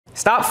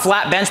Stop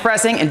flat bench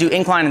pressing and do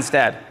incline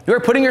instead. You are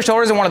putting your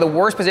shoulders in one of the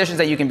worst positions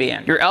that you can be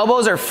in. Your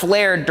elbows are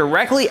flared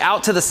directly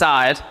out to the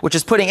side, which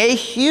is putting a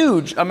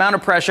huge amount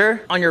of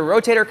pressure on your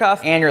rotator cuff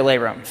and your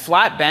labrum.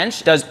 Flat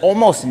bench does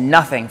almost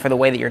nothing for the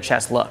way that your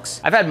chest looks.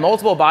 I've had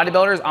multiple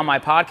bodybuilders on my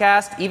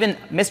podcast, even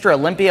Mr.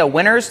 Olympia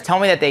winners, tell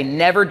me that they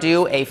never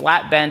do a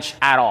flat bench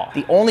at all.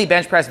 The only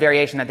bench press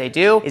variation that they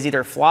do is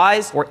either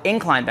flies or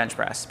incline bench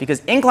press,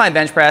 because incline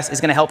bench press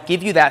is gonna help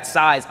give you that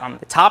size on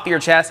the top of your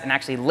chest and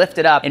actually lift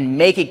it up and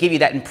make it give you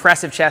that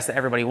impressive chest that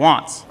everybody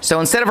wants. So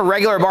instead of a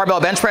regular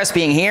barbell bench press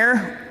being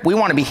here, we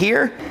wanna be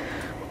here.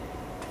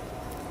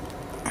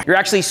 You're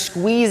actually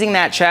squeezing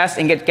that chest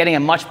and getting a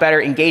much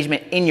better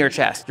engagement in your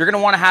chest. You're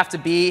gonna wanna have to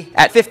be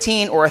at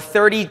 15 or a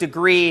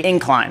 30-degree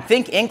incline.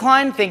 Think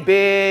incline, think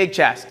big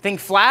chest. Think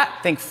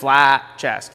flat chest.